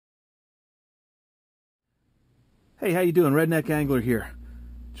Hey, how you doing? Redneck Angler here.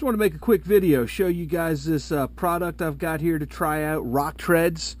 Just want to make a quick video, show you guys this product I've got here to try out, Rock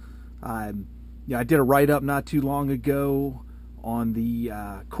Treads. I did a write-up not too long ago on the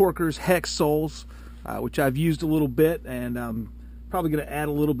Corkers Hex soles, which I've used a little bit, and I'm probably going to add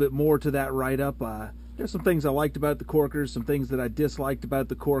a little bit more to that write-up. There's some things I liked about the Corkers, some things that I disliked about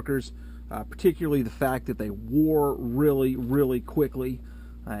the Corkers, particularly the fact that they wore really, really quickly.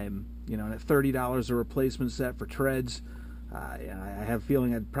 You know, and at $30 a replacement set for treads, I have a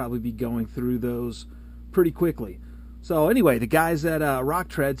feeling I'd probably be going through those pretty quickly. So anyway, the guys at Rock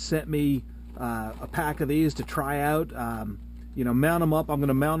Treads sent me a pack of these to try out. You know, mount them up. I'm going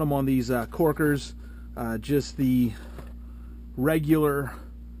to mount them on these Corkers, just the regular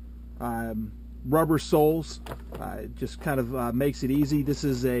rubber soles. It just kind of makes it easy. This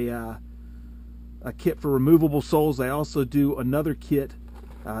is a kit for removable soles. They also do another kit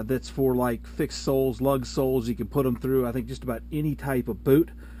that's for like fixed soles, lug soles. You can put them through, I think, just about any type of boot.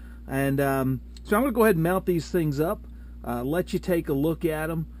 And so I'm going to go ahead and mount these things up, let you take a look at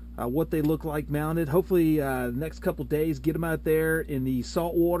them, what they look like mounted. Hopefully the next couple days, get them out there in the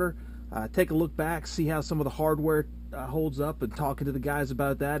salt water, take a look back, see how some of the hardware holds up, and talking to the guys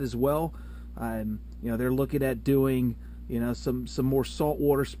about that as well. You know, they're looking at doing, you know, some more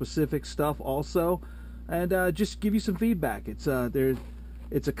saltwater specific stuff also, and just give you some feedback.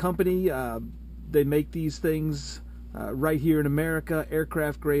 It's a company, they make these things right here in America,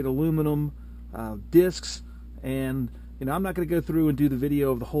 aircraft grade aluminum discs, and you know, I'm not going to go through and do the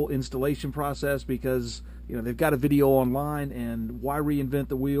video of the whole installation process because, you know, they've got a video online, and why reinvent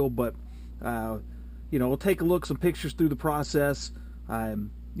the wheel. But you know, we'll take a look, some pictures through the process.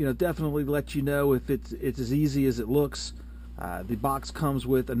 You know, definitely let you know if it's as easy as it looks. The box comes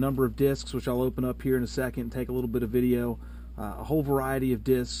with a number of discs, which I'll open up here in a second and take a little bit of video. A whole variety of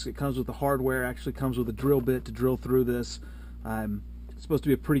discs. It comes with the hardware, actually comes with a drill bit to drill through this. It's supposed to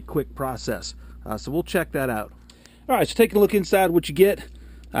be a pretty quick process, so we'll check that out. Alright, so taking a look inside, what you get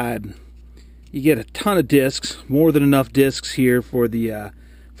a ton of discs, more than enough discs here for the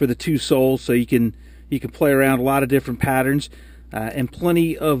two soles, so you can play around a lot of different patterns, and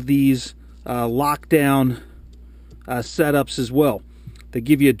plenty of these lockdown setups as well. They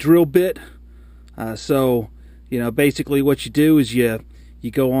give you a drill bit, so you know, basically what you do is you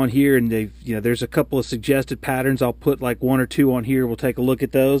go on here, and there's a couple of suggested patterns. I'll put like one or two on here. We'll take a look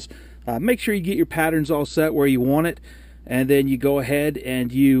at those. Make sure you get your patterns all set where you want it, and then you go ahead and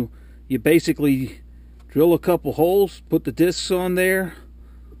you basically drill a couple holes, put the discs on there,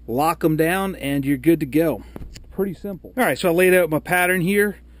 lock them down, and you're good to go. Pretty simple. All right, so I laid out my pattern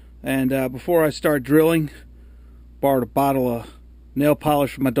here, and before I start drilling, borrowed a bottle of nail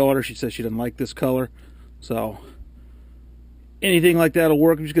polish from my daughter. She says she doesn't like this color. So anything like that will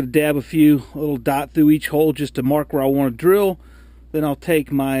work. I'm just going to dab a little dot through each hole just to mark where I want to drill. Then I'll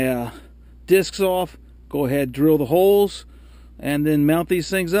take my discs off, go ahead, drill the holes, and then mount these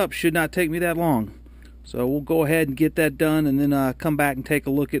things up. Should not take me that long. So we'll go ahead and get that done, and then come back and take a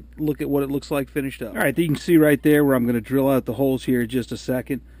look at what it looks like finished up. All right, you can see right there where I'm going to drill out the holes here in just a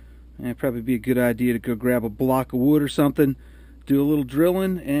second. And it'd probably be a good idea to go grab a block of wood or something, do a little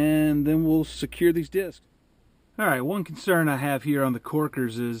drilling, and then we'll secure these discs. All right, one concern I have here on the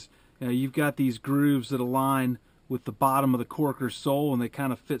Corkers is, you know, you've got these grooves that align with the bottom of the Corker sole, and they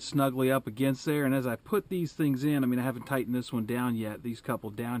kind of fit snugly up against there. And as I put these things in, I mean, I haven't tightened this one down yet, these couple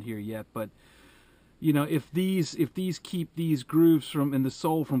down here yet, but you know, if these keep these grooves in the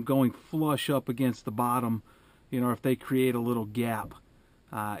sole from going flush up against the bottom, you know, if they create a little gap,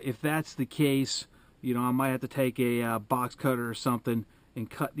 if that's the case, you know, I might have to take a box cutter or something and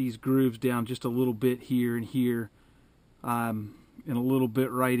cut these grooves down just a little bit here and here, and a little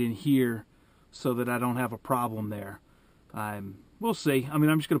bit right in here, so that I don't have a problem there. We'll see. I mean,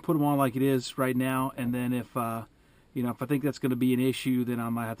 I'm just going to put them on like it is right now, and then if you know, if I think that's going to be an issue, then I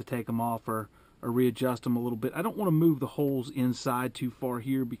might have to take them off or readjust them a little bit. I don't want to move the holes inside too far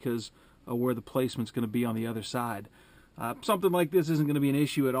here because of where the placement's going to be on the other side. Something like this isn't going to be an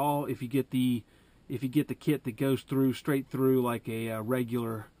issue at all if you get the kit that goes straight through like a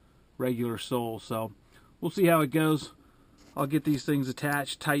regular sole. So we'll see how it goes. I'll get these things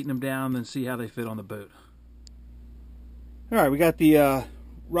attached, tighten them down, then see how they fit on the boot. All right, we got the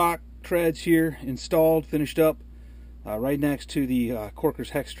Rock Treads here installed, finished up, right next to the Corkers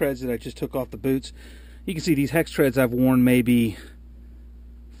Hex Treads that I just took off the boots. You can see these Hex Treads I've worn maybe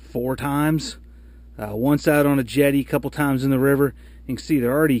 4 times. Once out on a jetty, a couple times in the river. You can see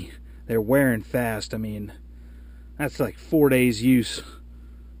they're wearing fast. I mean, that's like 4 days use,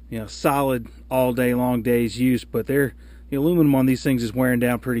 you know, solid all day long days use. But the aluminum on these things is wearing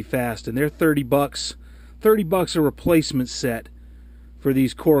down pretty fast, and they're $30. $30 bucks a replacement set for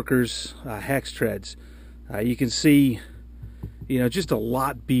these Corkers hex treads. You can see, you know, just a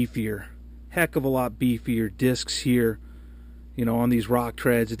lot beefier, heck of a lot beefier discs here, you know, on these rock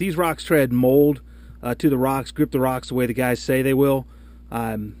treads. If these rocks tread mold to the rocks, grip the rocks the way the guys say they will,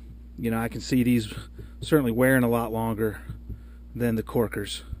 you know, I can see these certainly wearing a lot longer than the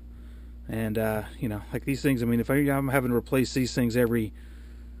Corkers. And you know, like these things, I mean, if I'm having to replace these things every,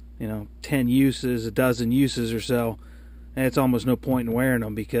 you know, 10 uses, a dozen uses or so, and it's almost no point in wearing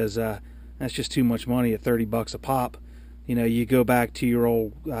them, because that's just too much money at 30 bucks a pop. You know, you go back to your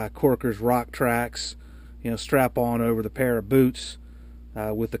old Corkers rock tracks, you know, strap on over the pair of boots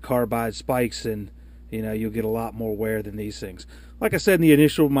with the carbide spikes, and you know, you'll get a lot more wear than these things. Like I said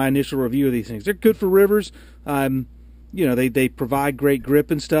in my initial review of these things, they're good for rivers. You know, they provide great grip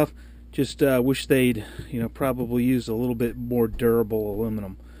and stuff. Just wish they'd, you know, probably use a little bit more durable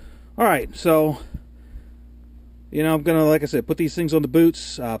aluminum. All right, so, you know, I'm gonna, like I said, put these things on the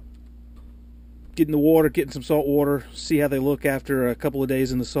boots, get in the water, get in some salt water, see how they look after a couple of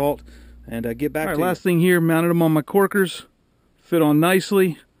days in the salt, and get back to you. All right, last thing here, mounted them on my Corkers, fit on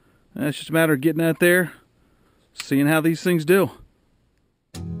nicely. And it's just a matter of getting out there, seeing how these things do.